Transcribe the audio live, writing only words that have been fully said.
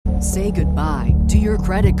Say goodbye to your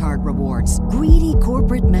credit card rewards. Greedy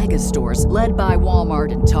corporate mega stores, led by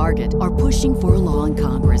Walmart and Target, are pushing for a law in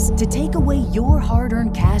Congress to take away your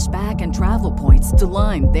hard-earned cash back and travel points to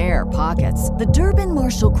line their pockets. The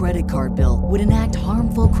Durbin-Marshall credit card bill would enact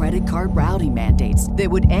harmful credit card routing mandates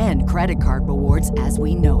that would end credit card rewards as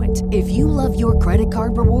we know it. If you love your credit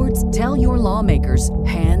card rewards, tell your lawmakers,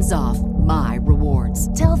 hands off my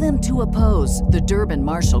rewards. Tell them to oppose the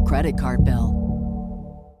Durbin-Marshall credit card bill.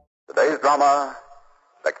 Today's drama,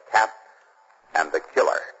 The Cat and the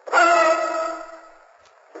Killer.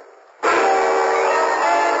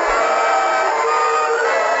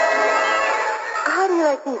 How do you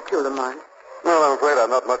like these two, Lamont? Well, I'm afraid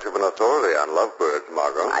I'm not much of an authority on lovebirds,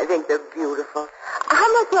 Margot. I think they're beautiful. How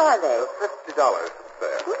much are they? $50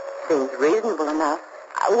 there. Seems reasonable enough.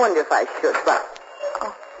 I wonder if I should, but...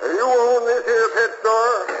 You own this here pet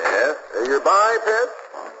store? Yes. You buy pets?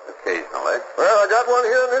 Occasionally. Well, I got one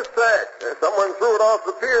here in this sack. Someone threw it off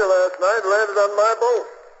the pier last night and landed on my boat.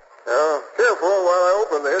 Now, careful while I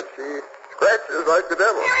open this. She scratches like the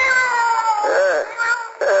devil. Yeah.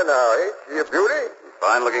 Now, ain't she a beauty?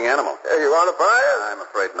 Fine-looking animal. You want to buy her? I'm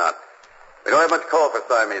afraid not. We don't have much call for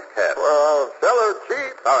Siamese cats. Well, I'll sell her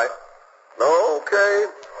cheap. All right. Okay.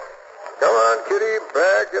 Come on, kitty,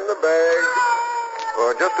 back in the bag.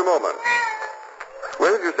 For just a moment.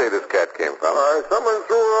 Where did you say this cat came from? Someone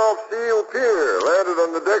threw her off Seal Pier, landed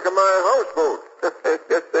on the deck of my houseboat.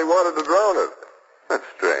 Guess they wanted to drown it. That's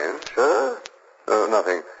strange. Huh?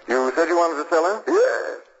 Nothing. You said you wanted to sell her?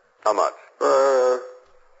 Yes. How much?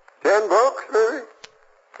 $10, maybe.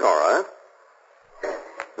 All right.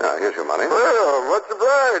 Now, here's your money. Well, much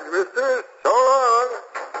obliged, mister. So long.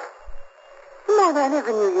 Lamont, I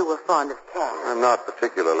never knew you were fond of cats. I'm not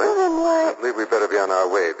particularly. Well, then why... I believe we better be on our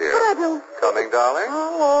way, dear. But I don't... Coming, darling?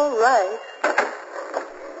 Oh, all right.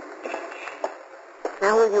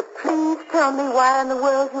 Now, will you please tell me why in the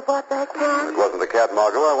world you bought that cat? It wasn't the cat,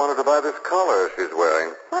 Margot. I wanted to buy this collar she's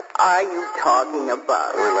wearing. What are you talking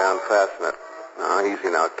about? We'll unfasten it. Now, easy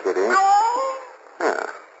now, kitty. Yeah.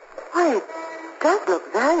 Why, it does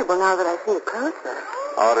look valuable now that I see it closer.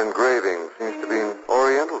 Odd engraving. Seems to be an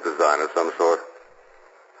oriental design of some sort.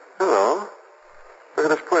 Hello. Look at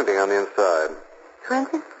this printing on the inside.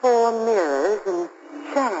 24 mirrors and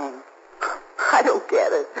Shang. I don't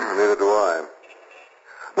get it. Neither do I.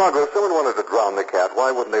 Margot, if someone wanted to drown the cat,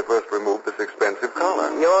 why wouldn't they first remove this expensive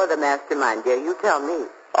collar? You're the mastermind, dear. You tell me.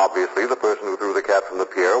 Obviously, the person who threw the cat from the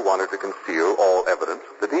pier wanted to conceal all evidence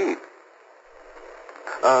of the deed.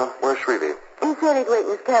 Where's Shrevey? He said he'd wait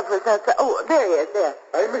in his cab for us outside. Oh, there he is, there.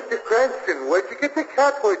 Hey, Mr. Cranston, where'd you get the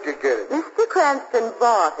cat? Where'd you get it? Mr. Cranston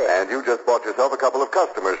bought it. And you just bought yourself a couple of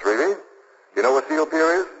customers, Shrevey. You know where Seal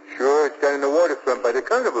Pier is? Sure, it's down in the waterfront by the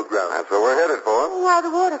carnival ground. That's where we're headed for. Why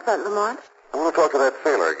the waterfront, Lamont? I want to talk to that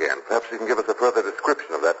sailor again. Perhaps he can give us a further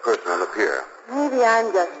description of that person on the pier. Maybe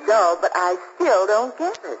I'm just dull, but I still don't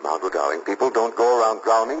get it. Margot, darling, people don't go around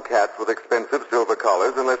drowning cats with expensive silver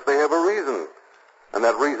collars unless they have a reason. And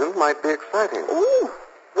that reason might be exciting. Ooh,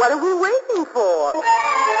 what are we waiting for?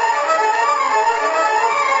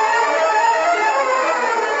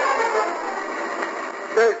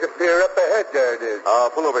 There's the pier up ahead, there it is.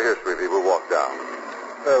 Pull over here, Shrevey. We'll walk down.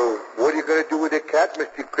 Oh, what are you going to do with the cat,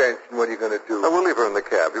 Mr. Cranston? What are you going to do? We'll leave her in the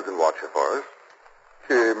cab. You can watch her for us.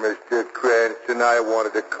 Gee, Mr. Cranston, I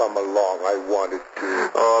wanted to come along. I wanted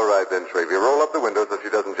to. All right, then, Shrevey. Roll up the window so she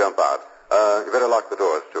doesn't jump out. You better lock the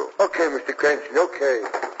doors, too. Okay, Mr. Cranston, okay.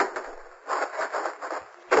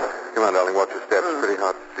 Come on, darling, watch your steps. It's pretty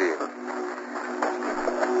hard to see.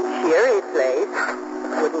 Cheery place.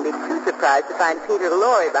 Wouldn't be too surprised to find Peter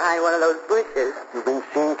Lorre behind one of those bushes. You've been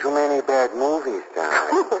seeing too many bad movies,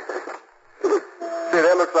 darling. See,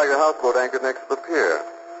 that looks like a houseboat anchored next to the pier.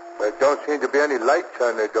 There don't seem to be any lights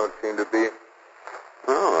on there, don't seem to be.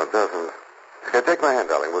 No, it doesn't. Here, take my hand,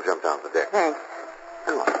 darling. We'll jump down the deck. Thanks.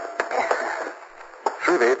 Come on.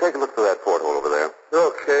 Shrevey, take a look through that porthole over there.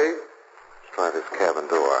 Okay. Let's try this cabin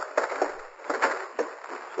door.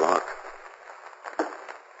 It's locked.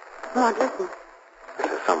 Lamont, listen. Is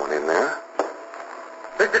there someone in there?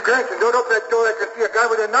 Mr. Cranston, don't open that door. I can see a guy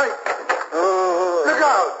with a knife. Oh. Look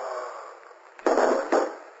out!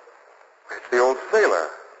 It's the old sailor.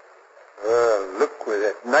 Look where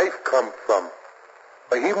that knife come from.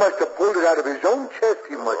 He must have pulled it out of his own chest,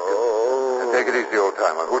 he must have. Oh. Take it easy,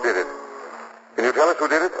 old-timer. Who did it? Can you tell us who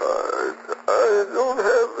did it? I don't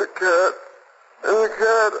have the cat. And the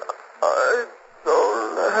cat, I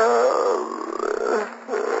don't have...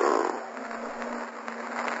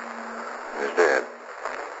 He's dead.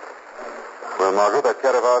 Well, Margot, that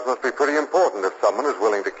cat of ours must be pretty important if someone is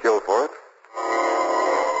willing to kill for it.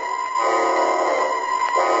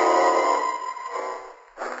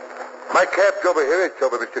 My cap's over here. It's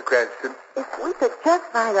over, Mr. Cranston. If we could just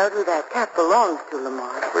find out who that cap belongs to,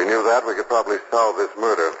 Lamont. If we knew that, we could probably solve this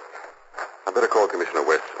murder. I better call Commissioner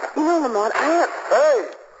Weston. You know, Lamont, I have... Hey!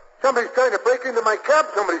 Somebody's trying to break into my cab.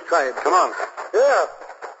 Somebody's trying. Come on. Yeah.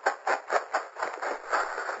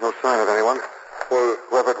 No sign of anyone. Well,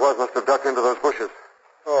 Whoever it was must have ducked into those bushes.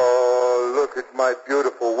 oh, look at my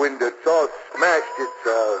beautiful window. It's all smashed. It's,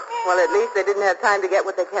 Well, at least they didn't have time to get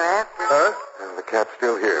what they came after. Huh? And the cat's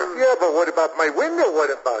still here. Yeah, but what about my window?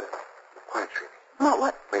 What about it? Quiet, Shrevey. Lamont,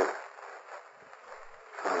 what? Wait a minute.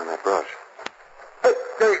 Found in that brush. Hey,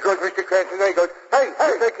 there he goes, Mr. Cranston. There he goes. Hey,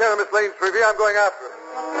 You take care of Miss Lane, Shrevey. I'm going after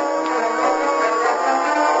him.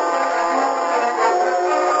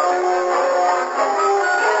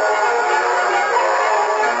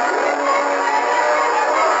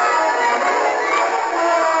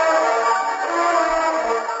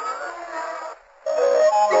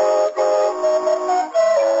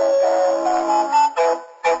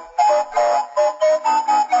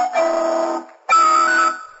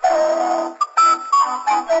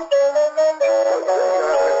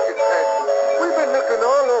 We've been looking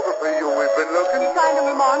all over for you. We've been looking. Find him,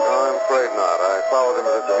 Lamont. No, I'm afraid not. I followed him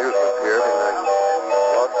to this amusement pier, and I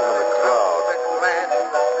lost him in the crowd. The glass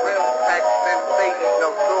thrill pack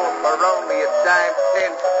sensational tour for only a dime,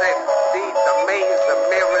 10 cents. See the maze, the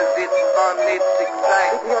mirrors, it's fun, it's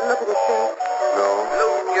exciting. Did you look at his face? No.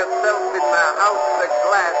 Lose yourself in my house of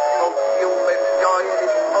glass, folks. You'll enjoy it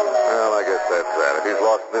in hope. Well, I guess that's that. If he's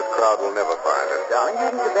lost in this crowd, we'll never find him. Darling,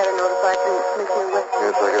 hadn't you better notify Commissioner Weston?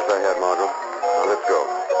 Yes, I guess I had, Margot. Now, let's go.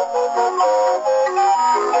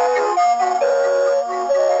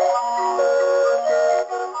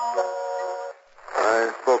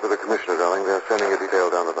 I spoke with the commissioner, darling. They're sending a detail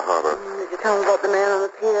down to the harbor. Did you tell him about the man on the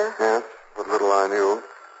pier? Yes, what little I knew.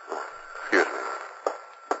 Excuse me.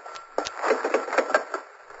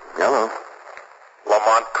 Hello.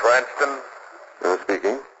 Lamont Cranston,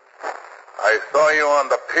 Speaking. I saw you on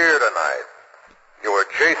the pier tonight. You were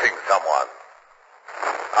chasing someone.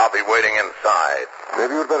 I'll be waiting inside.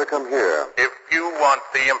 Maybe you'd better come here. If you want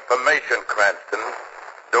the information, Cranston,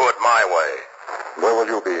 do it my way. Where will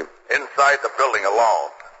you be? Inside the building alone.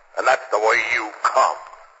 And that's the way you come.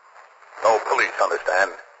 No police,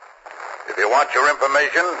 understand? If you want your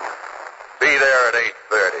information, be there at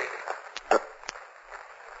 8:30.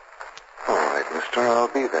 All right, mister. I'll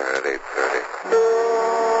be there at 8:30.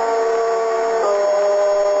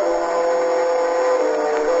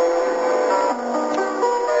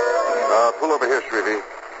 Pull over here, Shrevey.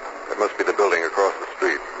 That must be the building across the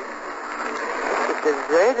street. It's a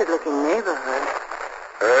deserted-looking neighborhood.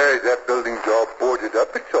 Hey, that building's all boarded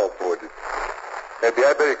up. It's all boarded. Maybe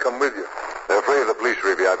I better come with you. They're afraid of the police,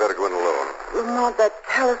 Shrevey. I better go in alone. Lamont, that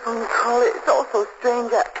telephone call, it's all so strange.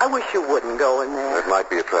 I wish you wouldn't go in there. It might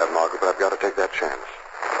be a trap, Margaret, but I've got to take that chance.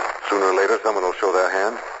 Sooner or later, someone will show their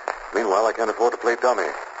hand. Meanwhile, I can't afford to play dummy.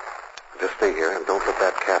 Just stay here and don't let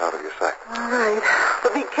that cat out of your sight. All right.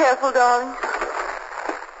 But be careful, darling.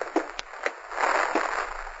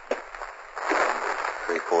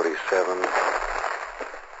 347,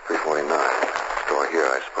 349. Store here,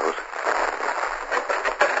 I suppose.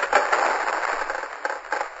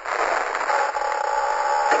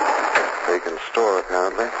 Vacant store,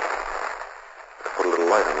 apparently. Put a little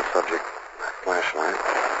light on the subject. Flashlight.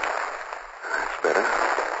 That's better.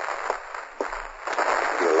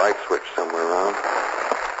 See a light switch somewhere around.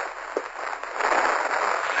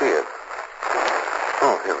 See it.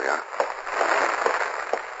 Oh, here we are.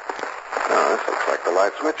 Now, this looks like the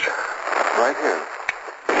light switch. Right here.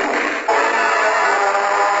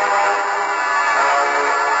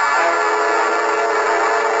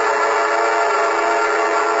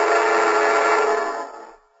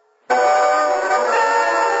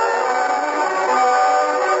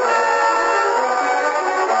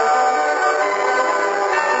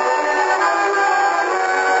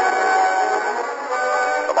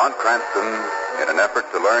 Cranston, in an effort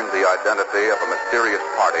to learn the identity of a mysterious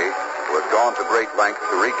party who has gone to great lengths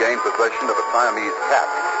to regain possession of a Siamese cat,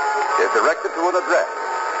 is directed to an address.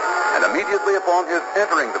 And immediately upon his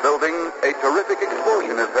entering the building, a terrific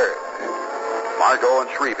explosion is heard. Margot and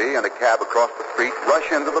Shrevey and a cab across the street rush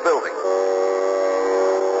into the building.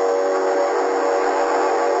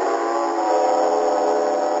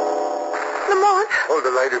 Lamont. Hold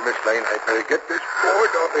the lighter, Miss Lane. I better get this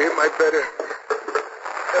board off him. I better.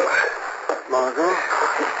 Margot?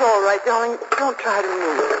 It's all right, darling. Don't try to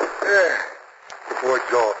move. Yeah. The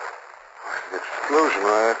board's off. An explosion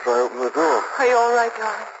right after I opened the door. Are you all right,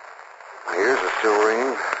 darling? My ears are still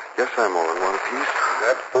ringing. Guess I'm all in one piece.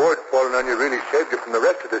 That board falling on you really saved you from the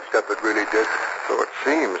rest of this stuff. It really did. So it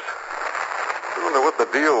seems. I wonder what the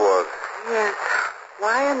deal was. Yes.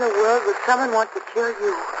 Why in the world would someone want to kill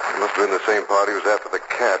you? It must have been the same party who was after the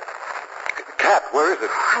cat. Cat, where is it?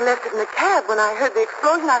 I left it in the cab. When I heard the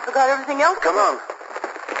explosion, I forgot everything else. Come on.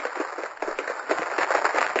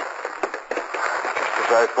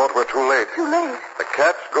 Just as I thought, we're too late. Too late. The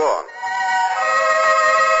cat's gone.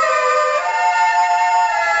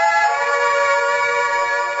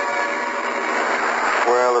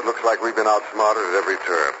 Well, it looks like we've been outsmarted at every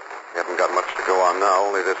turn. We haven't got much to go on now,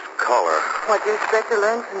 only this collar. What do you expect to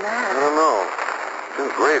learn from I that? don't know. It's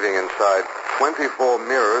engraving inside 24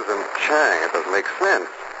 mirrors and Chang. It doesn't make sense.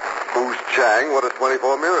 Who's Chang? What does 24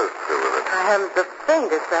 mirrors do with it? I haven't the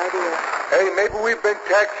faintest idea. Hey, maybe we've been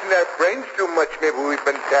taxing our brains too much. Maybe we've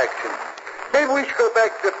been taxing. Maybe we should go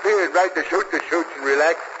back to the pier and ride the shoots and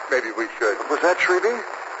relax. Maybe we should. Was that Shrevey?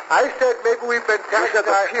 I said maybe we've been You taxing said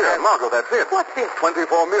the pier. Margot, that's it. What's this? 24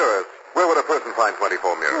 mirrors. Where would a person find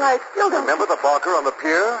 24 mirrors? Well, I still don't... Remember the barker on the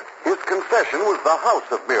pier? His concession was the house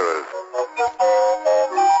of mirrors.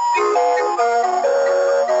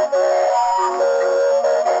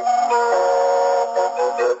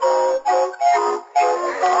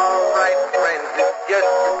 All right, friends, it's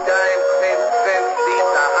just a dime, 10 cents. See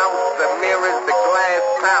the house, the mirrors, the glass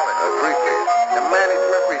palette. A briefcase. The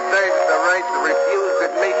management reserves the right to refuse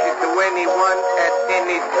admission to anyone at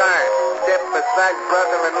any time. Step aside,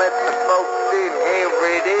 brother, and let the folks in. Here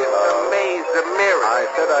it is, the maze of mirrors. I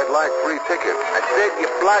said I'd like free tickets. I said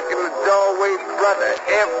you're blocking the doorway, brother.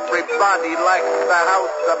 Everybody likes the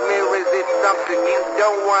house of mirrors. It's something you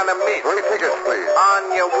don't want to miss. Free tickets, please.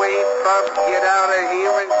 On your way, bub, get out of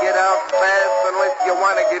here and get out fast unless you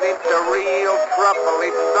want to get into real trouble.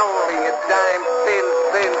 It's only a dime, 10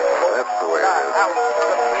 cents. That's the way it is.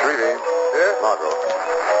 Shrevey. Yeah? Margot.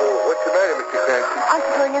 Oh, what's the matter, Mr. Clancy? Aren't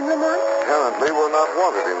you going in, Lamont? Apparently we're not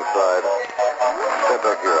wanted inside. Step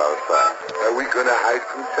up here outside. Are we going to hide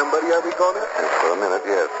from somebody? Are we going to? Yes, for a minute,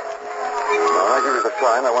 yes. Now, when I give you the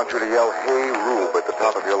sign, I want you to yell, "Hey, Rube," at the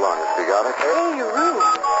top of your lungs. You got it? Hey, Rube.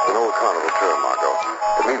 It's an old carnival term, Margot.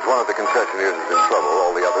 It means one of the concessionaires is in trouble.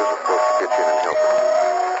 All the others are supposed to pitch in and help him.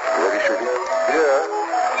 You ready, Shrevey? Yeah.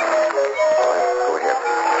 All right, go ahead.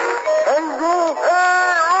 Hey, Rube! Hey,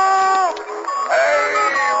 Rube! Hey,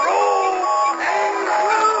 Rube! Hey,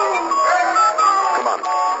 Rube! Come on.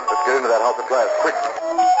 Let's get into that house at glass, quick.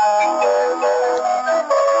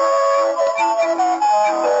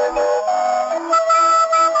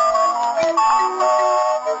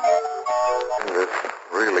 This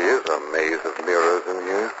really is a maze of mirrors in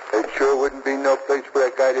here. It sure wouldn't be no place for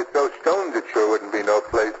a guy to throw stones. It sure wouldn't be no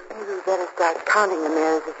place. Maybe we better start counting the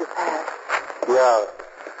mirrors as you pass. Yeah.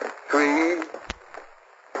 3,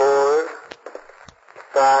 4,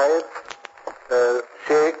 5,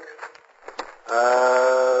 6,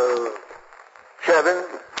 7.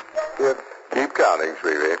 Yep. Keep counting,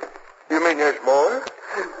 Shrevey. You mean there's more?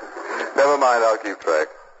 Never mind, I'll keep track.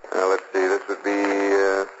 Now, let's see. This would be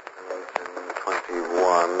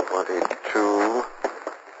 21, 22,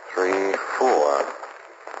 3, 4.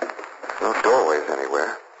 No doorways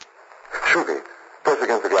anywhere. Shrevey, press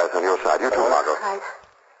against the glass on your side. You too, Margot. Right.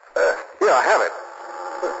 Yeah, I have it.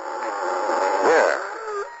 There.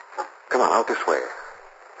 Come on, out this way.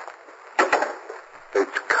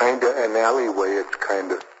 It's kind of an alleyway. It's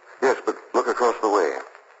kind of... Yes, but look across the way.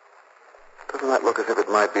 Doesn't that look as if it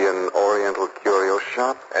might be an Oriental curio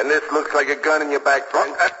shop? And this looks like a gun in your back,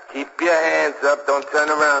 friend. Keep your hands up. Don't turn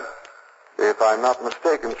around. If I'm not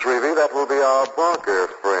mistaken, Shrevey, that will be our barker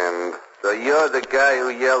friend. So you're the guy who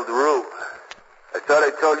yelled Rube. I thought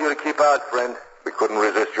I told you to keep out, friend. We couldn't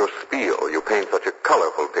resist your spiel. You paint such a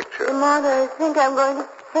colorful picture. Lamont, I think I'm going to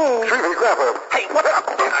stay. Shrevey, grab her. Hey, what's up?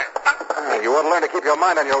 You ought to learn to keep your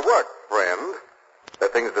mind on your work, friend.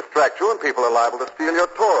 Let things distract you and people are liable to steal your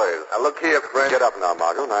toys. Now, look here, friend. Get up now,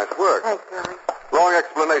 Margot. Nice work. Thanks, darling. Long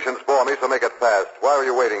explanations for me, so make it fast. Why were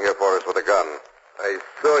you waiting here for us with a gun? I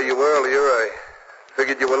saw you earlier. I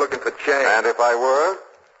figured you were looking for Chang. And if I were?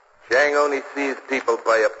 Chang only sees people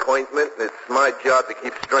by appointment, and it's my job to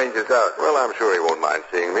keep strangers out. Well, I'm sure he won't mind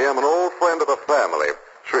seeing me. I'm an old friend of the family.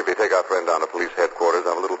 Shrevey, take our friend down to police headquarters.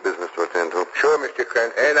 I have a little business to attend to. Sure, Mr.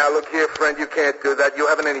 Clancy. Hey, now, look here, friend. You can't do that. You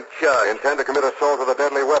haven't any charge. Intend to commit assault with a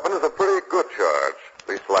deadly weapon is a pretty good charge. At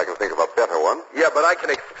least till I can think of a better one. Yeah, but I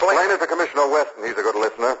can explain. Explain it to Commissioner Weston. He's a good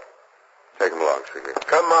listener. Take him along, Shrevey.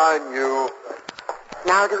 Come on, you.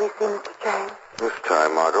 Now do we see Mr. Chang? This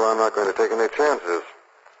time, Margot, I'm not going to take any chances.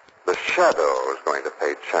 The Shadow is going to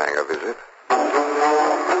pay Chang a visit.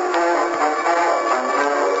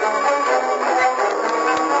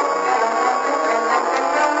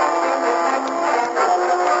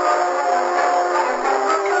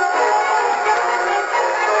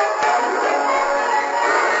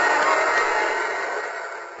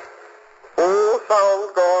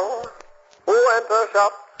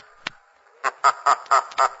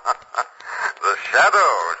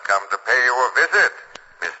 it,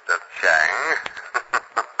 Mr. Chang?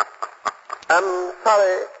 I'm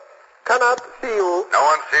sorry. Cannot see you. No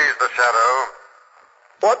one sees the shadow.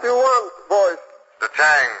 What do you want, boys? Mr.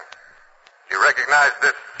 Chang, do you recognize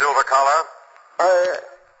this silver collar?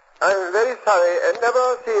 I'm very sorry. I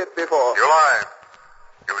never see it before. You lie.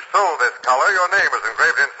 You sold this collar. Your name is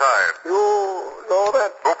engraved inside. You know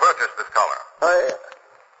that? Who purchased this collar?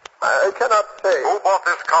 I cannot say. Who bought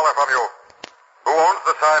this collar from you? Who owns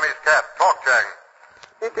the Siamese cat? Talk, Chang.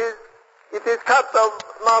 It is cat of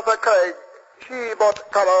Martha Craig. She bought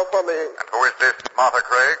collar for me. And who is this Martha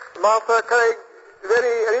Craig? Martha Craig,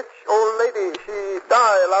 very rich old lady. She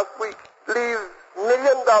died last week. Leaves $1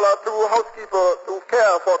 million to housekeeper to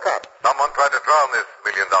care for cat. Someone tried to drown this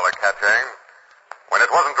 $1 million cat, Chang. When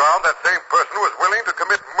it wasn't drowned, that same person was willing to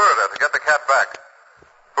commit murder to get the cat back.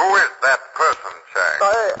 Who is that person, Chang?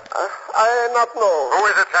 I not know. Who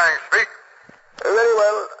is it, Chang? Speak. Very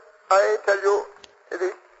well. I tell you,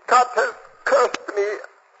 the cat has cursed me.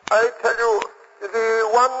 I tell you, the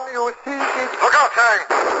one you see is... Look out, Chang!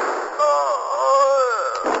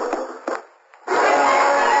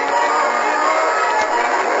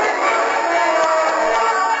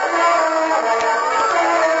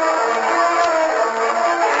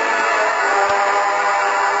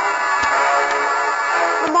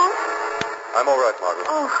 I'm all right, Margaret.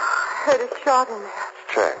 Oh, I heard a shot in there.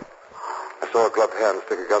 Chang. I saw a gloved hand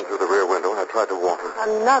stick a gun through the rear window, and I tried to warn her.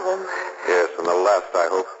 Another. Yes, and the last, I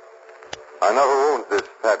hope. I know who owns this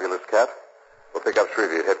fabulous cat. We'll pick up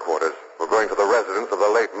Shrevey at headquarters. We're going to the residence of the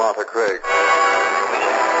late Martha Craig.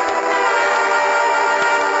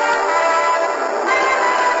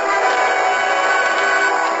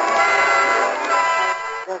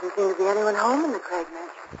 Doesn't seem to be anyone home in the Craig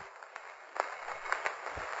mansion.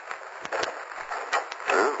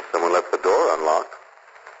 Well, someone left the door unlocked.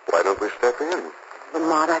 Why don't we step in?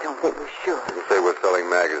 Lamont, I don't think we should. You say we're selling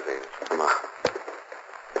magazines. Come on.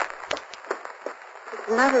 There's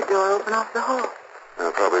another door open off the hall.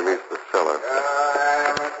 That probably leads to the cellar.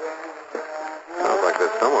 Sounds like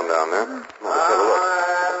there's someone down there. Let's have a look.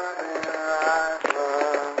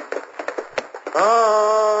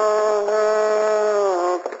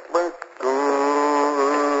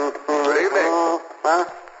 Good evening. Huh?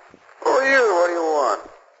 Who are you? What do you want?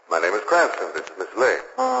 My name is Cranston. This is Miss Lane.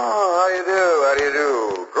 Oh, how do you do? How do you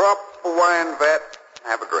do? Drop a wine vat.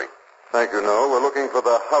 Have a drink. Thank you, no. We're looking for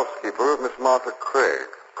the housekeeper of Miss Martha Craig.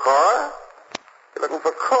 Cora? You're looking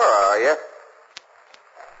for Cora, are you?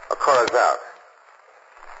 Oh, Cora's out.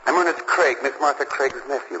 I'm Ernest Craig, Miss Martha Craig's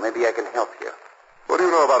nephew. Maybe I can help you. What do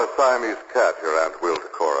you know about a Siamese cat your Aunt willed to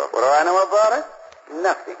Cora? What do I know about it?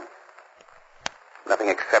 Nothing. Nothing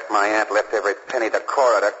except my aunt left every penny to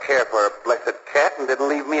Cora to care for her blessed cat and didn't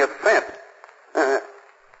leave me a cent.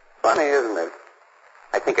 Funny, isn't it?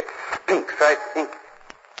 I think it stinks. I think...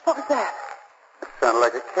 What was that? It sounded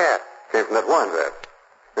like a cat. Came from that wine vat.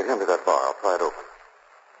 Here, hand me that bar. I'll pry it open.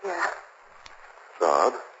 Yeah. It's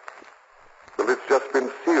odd. The lid's just been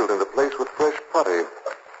sealed into place with fresh putty.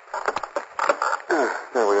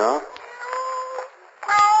 There we are.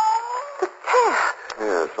 The cat.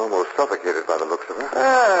 Yes, almost suffocated by the looks of her.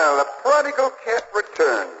 Well, the prodigal cat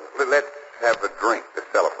returned. Let's have a drink to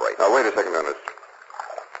celebrate. Now, wait a second, Ernest.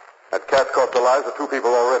 That cat's cost the lives of 2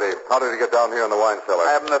 people already. How did he get down here in the wine cellar?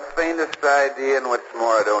 I haven't the faintest idea, and what's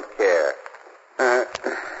more, I don't care.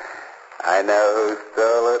 I know who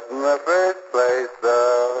stole it in the first place,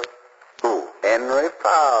 though. Who? Henry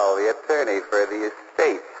Powell, the attorney for the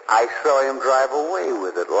estate. I saw him drive away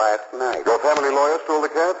with it last night. Your family lawyer stole the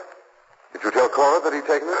cat? Did you tell Cora that he'd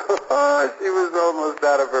taken it? Oh, she was almost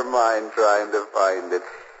out of her mind trying to find it.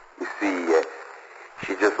 You see,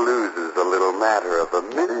 she just loses a little matter of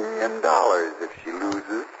 $1 million if she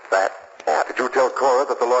loses that cat. Did you tell Cora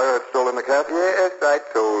that the lawyer had stolen the cat? Yes, I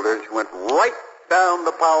told her. She went right down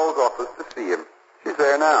to Powell's office to see him. She's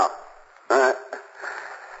there now.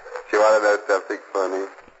 She wanted to know something funny.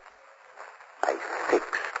 I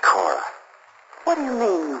fixed Cora. What do you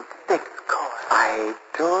mean, you fixed Cora? I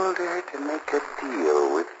told her to make a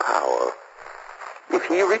deal with Powell. If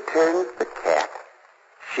he returns the cat,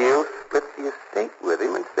 she'll split the estate with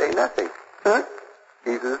him and say nothing. Huh?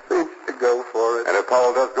 He's a cinch to go for it. And if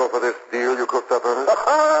Powell does go for this deal you cooked up, Ernest?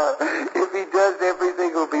 If he does,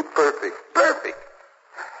 everything will be perfect. Perfect.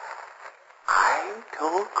 I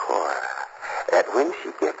told Cora that when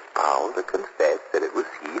she gets Powell to confess that it was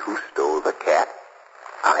he who stole the cat,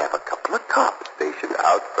 I'll have a couple of cops stationed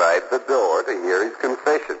outside the door to hear his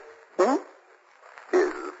confession.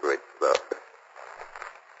 Here's the switch, though.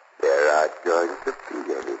 There aren't going to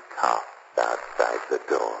be any cops outside the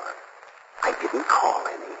door. I didn't call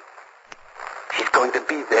any. She's going to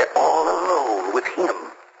be there all alone with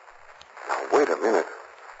Wait a minute.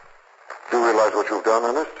 Do you realize what you've done,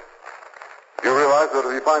 Ernest? Do you realize that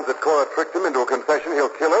if he finds that Cora tricked him into a confession,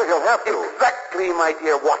 he'll kill her? He'll have to. Exactly, my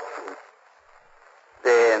dear Watson.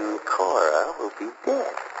 Then Cora will be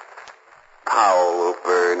dead. Powell will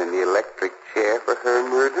burn in the electric chair for her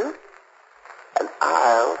murder, and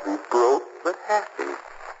I'll be broke but happy.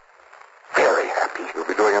 Very happy. You'll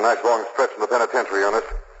be doing a nice long stretch in the penitentiary, Ernest.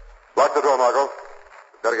 Lock the door, Margot.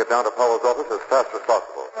 We've got to get down to Powell's office as fast as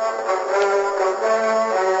possible.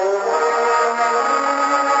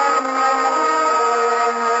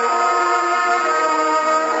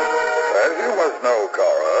 As you must know,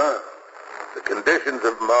 Cora, the conditions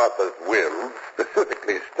of Martha's will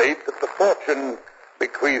specifically state that the fortune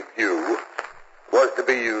bequeathed you was to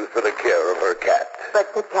be used for the care of her cat.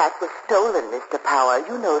 But the cat was stolen, Mr. Powell.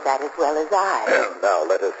 You know that as well as I. And now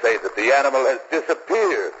let us say that the animal has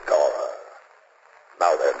disappeared, Cora.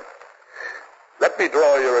 Now then, let me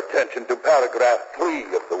draw your attention to paragraph 3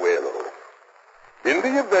 of the will. In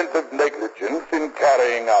the event of negligence in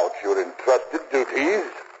carrying out your entrusted duties,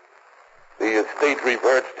 the estate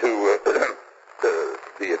reverts to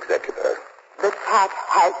the executor. The cat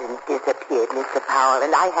hasn't disappeared, Mr. Powell,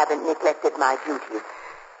 and I haven't neglected my duties.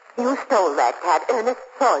 You stole that cat. Ernest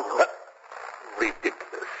saw you.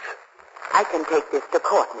 Ridiculous. I can take this to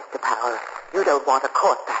court, Mr. Powell. You don't want a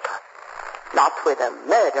court battle. Not with a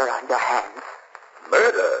murder on your hands.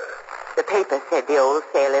 Murder? The paper said the old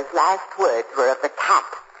sailor's last words were of the cat.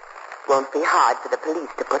 Won't be hard for the police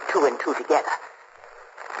to put 2 and 2 together.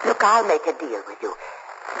 Look, I'll make a deal with you.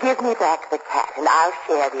 Give me back the cat, and I'll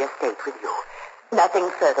share the estate with you. Nothing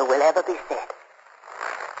further will ever be said.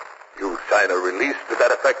 You sign a release to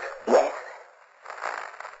that effect? Yes.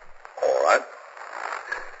 All right.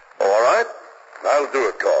 All right. I'll do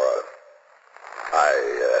it, Cora.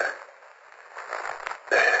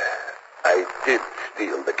 I did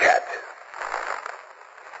steal the cat.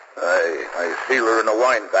 I seal her in a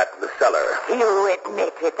wine vat in the cellar. You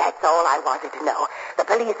admit it. That's all I wanted to know. The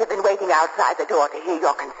police have been waiting outside the door to hear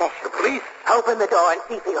your confession. The police? Open the door and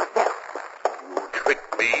see for yourself. You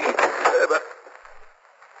tricked me. But...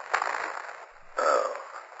 Oh,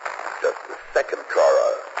 just a second,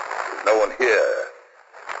 Cora. There's no one here.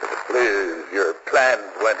 It appears your plans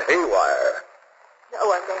went haywire. No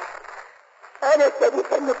one there. Ernest said he'd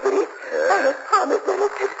send the police. Yeah. Ernest promised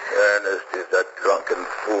Ernest. Ernest is a drunken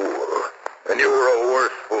fool. And you were a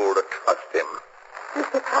worse fool to trust him.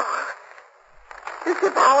 Mr. Powell.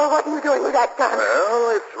 Mr. Powell, what are you doing with that gun?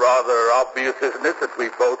 Well, it's rather obvious, isn't it, that we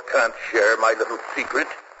both can't share my little secret?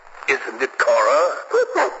 Isn't it, Cora?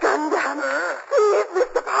 Put that gun down. Please,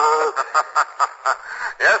 Mr. Powell.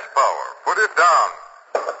 Yes, Powell. Put it down.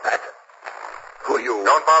 That? Who are you?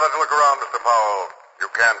 Don't bother to look around, Mr. Powell. You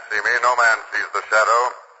can't see me. No man sees the shadow.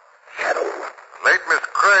 Shadow? Late Miss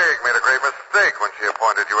Craig made a great mistake when she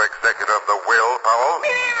appointed you executor of the will, Powell.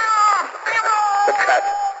 The cat.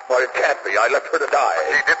 Well, it can't be. I left her to die.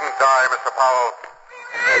 She didn't die, Mr. Powell.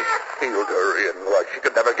 I sealed her in where she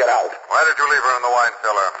could never get out. Why did you leave her in the wine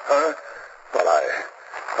cellar? Huh? Well,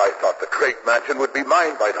 I thought the Craig mansion would be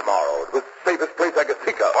mine by tomorrow. It was the safest place I could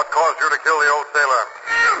think of. What caused you to kill the old sailor?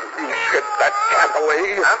 You get that cat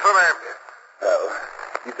away. Answer me. Well,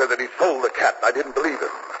 he said that he sold the cat, and I didn't believe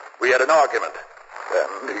him. We had an argument.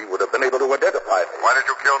 Then he would have been able to identify me. Why did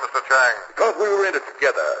you kill Mr. Chang? Because we were in it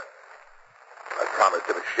together. I promised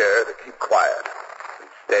him a share to keep quiet.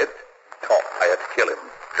 Instead, he talked. I had to kill him.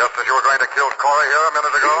 Just as you were going to kill Cora here a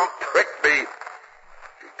minute ago? She tricked me.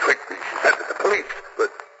 She sent it to the police.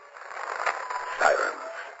 But sirens.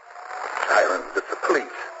 It's the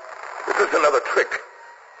police. This is another trick.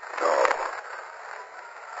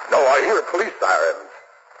 No, I hear police sirens.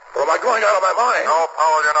 Or am I going out of my mind? No,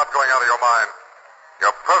 Powell, you're not going out of your mind.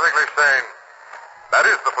 You're perfectly sane. That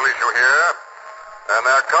is the police you hear. And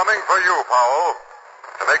they're coming for you, Powell,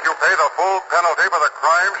 to make you pay the full penalty for the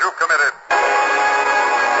crimes you've committed.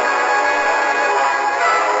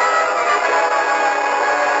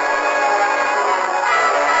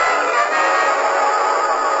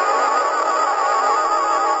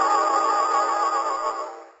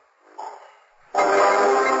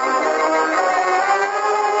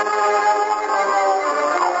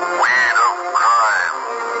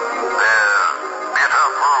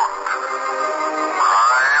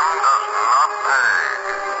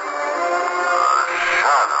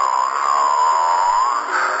 Shadow law.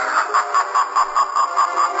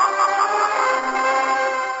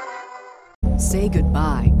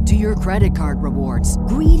 to your credit card rewards.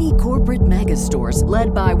 Greedy corporate mega stores,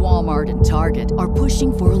 led by Walmart and Target, are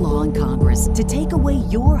pushing for a law in Congress to take away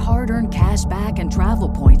your hard-earned cash back and travel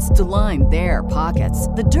points to line their pockets.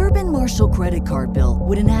 The Durbin-Marshall credit card bill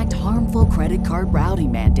would enact harmful credit card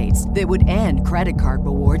routing mandates that would end credit card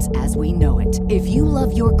rewards as we know it. If you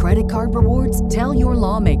love your credit card rewards, tell your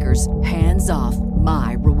lawmakers, hands off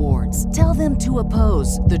my rewards. Tell them to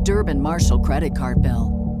oppose the Durbin-Marshall credit card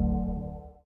bill.